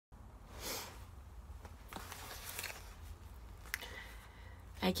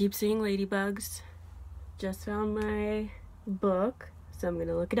I keep seeing ladybugs. Just found my book, so I'm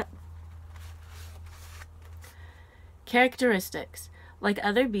gonna look it up. Characteristics. Like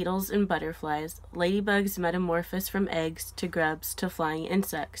other beetles and butterflies, ladybugs metamorphose from eggs to grubs to flying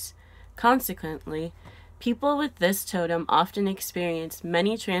insects. Consequently, people with this totem often experience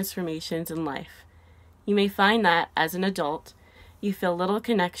many transformations in life. You may find that, as an adult, you feel little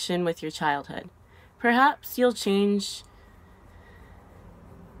connection with your childhood. Perhaps you'll change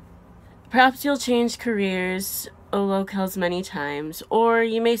careers or locales many times, or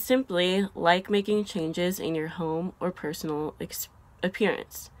you may simply like making changes in your home or personal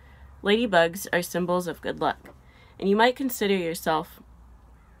appearance. Ladybugs are symbols of good luck, and you might consider yourself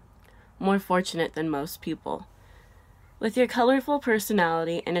more fortunate than most people. With your colorful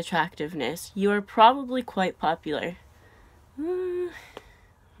personality and attractiveness, you are probably quite popular. You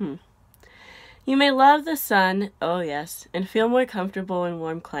may love the sun, oh yes, and feel more comfortable in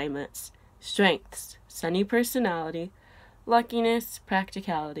warm climates. Strengths: sunny personality, luckiness,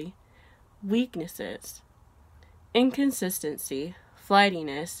 practicality. Weaknesses: inconsistency,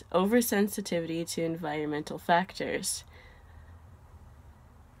 flightiness, oversensitivity to environmental factors.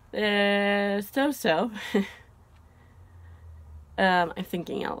 So. I'm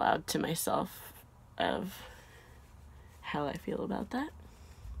thinking out loud to myself of how I feel about that.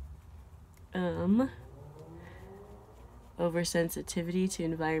 Oversensitivity to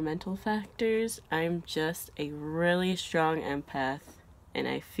environmental factors. I'm just a really strong empath, and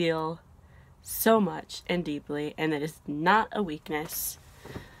I feel so much and deeply, and it is not a weakness.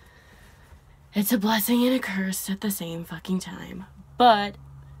 It's a blessing and a curse at the same fucking time, but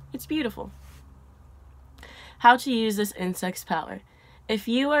it's beautiful. How to use this insect's power. If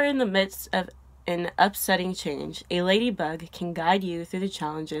you are in the midst of an upsetting change, a ladybug can guide you through the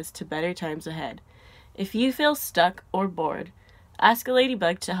challenges to better times ahead. If you feel stuck or bored, ask a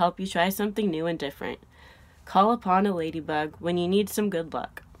ladybug to help you try something new and different. Call upon a ladybug when you need some good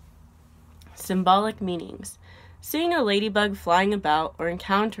luck. Symbolic meanings. Seeing a ladybug flying about or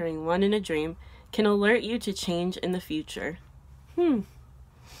encountering one in a dream can alert you to change in the future.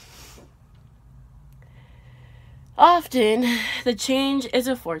 Often, the change is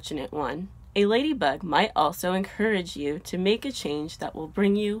a fortunate one. A ladybug might also encourage you to make a change that will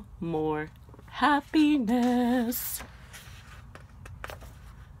bring you more happiness.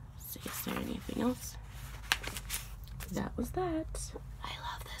 Let's see, is there anything else? That was that. I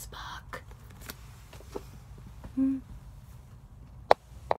love this book.